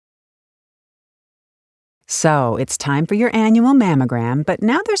So, it's time for your annual mammogram, but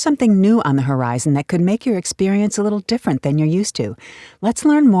now there's something new on the horizon that could make your experience a little different than you're used to. Let's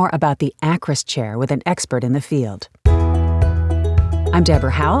learn more about the Akrus chair with an expert in the field. I'm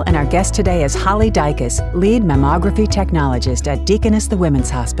Deborah Howell, and our guest today is Holly Dykes, lead mammography technologist at Deaconess the Women's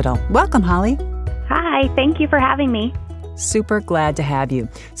Hospital. Welcome, Holly. Hi, thank you for having me. Super glad to have you.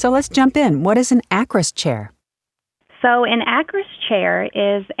 So let's jump in. What is an Akrus chair? So an Akrus chair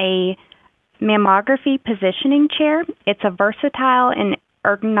is a mammography positioning chair. It's a versatile and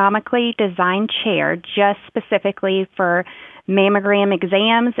ergonomically designed chair just specifically for mammogram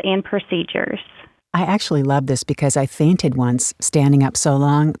exams and procedures. I actually love this because I fainted once standing up so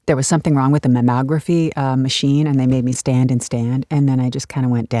long. There was something wrong with the mammography machine, and they made me stand, and then I just kind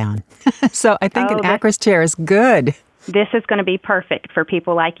of went down. So I think an Akrus chair is good. This is going to be perfect for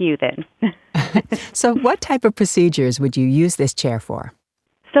people like you then. So what type of procedures would you use this chair for?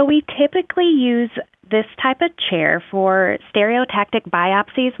 So we typically use this type of chair for stereotactic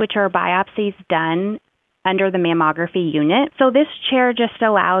biopsies, which are biopsies done under the mammography unit. So this chair just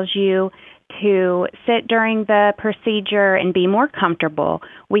allows you to sit during the procedure and be more comfortable.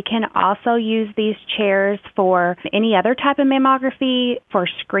 We can also use these chairs for any other type of mammography, for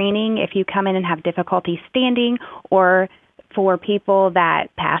screening if you come in and have difficulty standing, or for people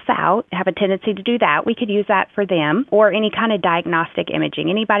that pass out, have a tendency to do that. We could use that for them, or any kind of diagnostic imaging.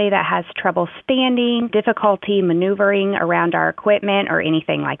 Anybody that has trouble standing, difficulty maneuvering around our equipment, or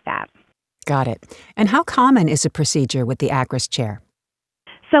anything like that. Got it. And how common is a procedure with the Akrus chair?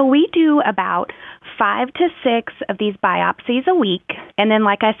 So we do about 5 to 6 of these biopsies a week. And then,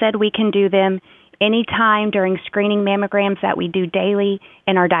 like I said, we can do them anytime during screening mammograms that we do daily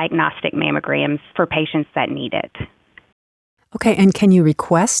and our diagnostic mammograms for patients that need it. Okay, and can you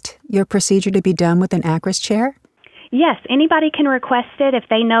request your procedure to be done with an Akrus chair? Yes, anybody can request it if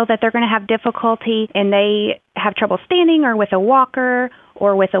they know that they're going to have difficulty and they have trouble standing or with a walker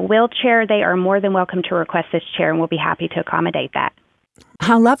or with a wheelchair. They are more than welcome to request this chair, and we'll be happy to accommodate that.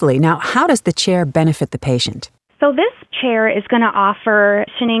 How lovely. Now, how does the chair benefit the patient? So this chair is going to offer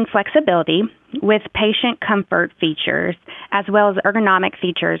cushioning flexibility with patient comfort features, as well as ergonomic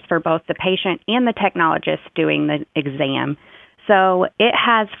features for both the patient and the technologist doing the exam. So it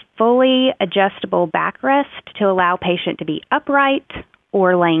has fully adjustable backrest to allow patient to be upright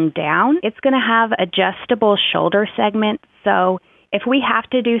or laying down. It's going to have adjustable shoulder segments. So if we have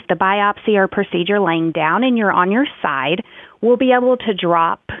to do the biopsy or procedure laying down and you're on your side, we'll be able to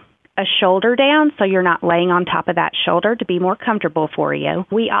drop a shoulder down so you're not laying on top of that shoulder to be more comfortable for you.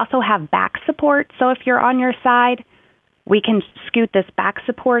 We also have back support. So if you're on your side, we can scoot this back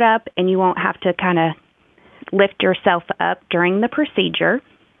support up and you won't have to kind of lift yourself up during the procedure.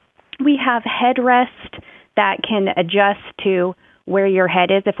 We have headrest that can adjust to where your head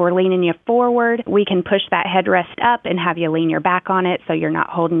is. If we're leaning you forward, we can push that headrest up and have you lean your back on it so you're not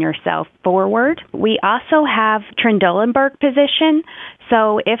holding yourself forward. We also have Trendelenburg position.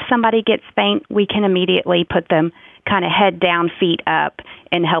 So if somebody gets faint, we can immediately put them kind of head down, feet up,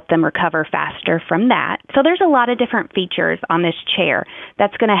 and help them recover faster from that. So there's a lot of different features on this chair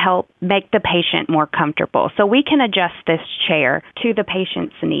that's going to help make the patient more comfortable. So we can adjust this chair to the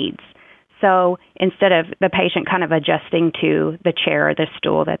patient's needs. So instead of the patient kind of adjusting to the chair or the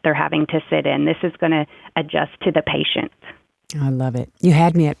stool that they're having to sit in, this is going to adjust to the patient. I love it. You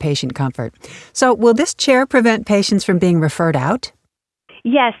had me at patient comfort. So will this chair prevent patients from being referred out?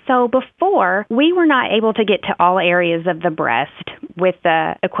 Yes, so before, we were not able to get to all areas of the breast with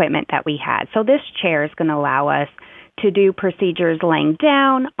the equipment that we had. So this chair is going to allow us to do procedures laying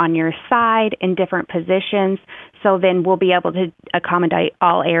down, on your side, in different positions. So then we'll be able to accommodate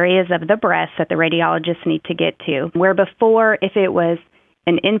all areas of the breast that the radiologists need to get to. Where before, if it was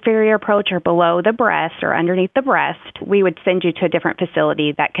an inferior approach or below the breast or underneath the breast, we would send you to a different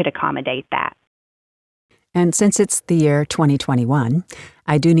facility that could accommodate that. And since it's the year 2021,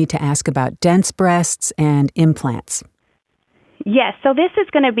 I do need to ask about dense breasts and implants. Yes, so this is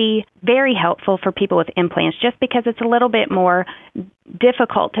going to be very helpful for people with implants just because it's a little bit more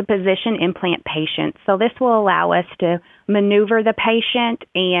difficult to position implant patients. So this will allow us to maneuver the patient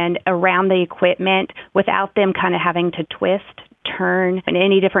and around the equipment without them kind of having to twist, turn in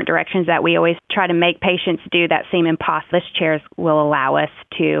any different directions that we always try to make patients do that seem impossible. This chair will allow us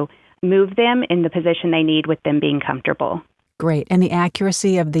to move them in the position they need with them being comfortable. Great. And the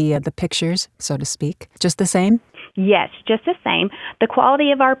accuracy of the pictures, so to speak, just the same? Yes, just the same. The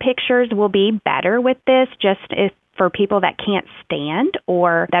quality of our pictures will be better with this, just if for people that can't stand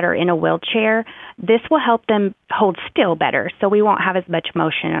or that are in a wheelchair. This will help them hold still better, so we won't have as much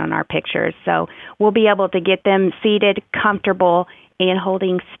motion on our pictures. So we'll be able to get them seated, comfortable, and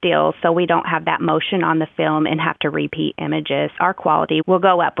holding still so we don't have that motion on the film and have to repeat images. Our quality will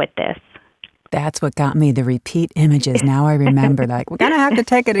go up with this. That's what got me, the repeat images. Now I remember, like, we're going to have to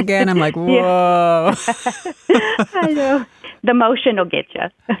take it again. I'm like, whoa. I know. The motion will get you.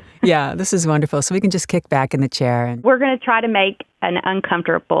 Yeah, this is wonderful. So we can just kick back in the chair. And we're going to try to make an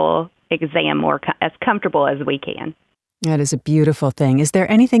uncomfortable exam as comfortable as we can. That is a beautiful thing. Is there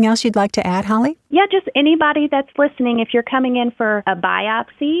anything else you'd like to add, Holly? Yeah, just anybody that's listening, if you're coming in for a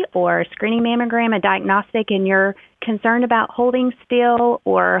biopsy or a screening mammogram, a diagnostic, and you're concerned about holding still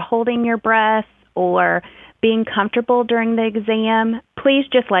or holding your breath or being comfortable during the exam, please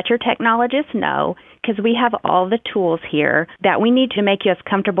just let your technologist know, because we have all the tools here that we need to make you as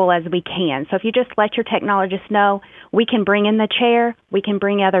comfortable as we can. So if you just let your technologist know, we can bring in the chair, we can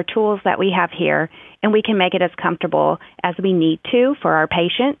bring other tools that we have here, and we can make it as comfortable as we need to for our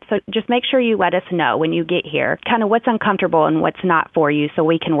patient. So just make sure you let us know when you get here, kind of what's uncomfortable and what's not for you, so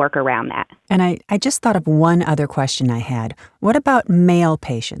we can work around that. And I just thought of one other question I had. What about male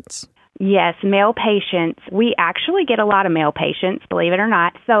patients? Yes, male patients. We actually get a lot of male patients, believe it or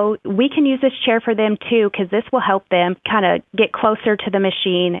not. So we can use this chair for them too, because this will help them kind of get closer to the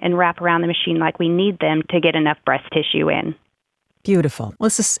machine and wrap around the machine like we need them to get enough breast tissue in. Beautiful. Well,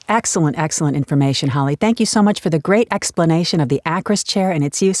 this is excellent information, Holly. Thank you so much for the great explanation of the Akrus chair and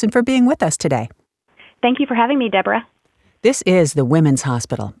its use, and for being with us today. Thank you for having me, Deborah. This is the Women's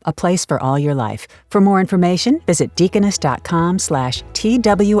Hospital, a place for all your life. For more information, visit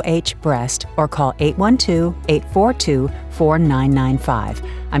deaconess.com/TWHbreast or call 812-842-4995.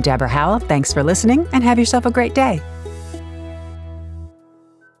 I'm Deborah Howell. Thanks for listening, and have yourself a great day.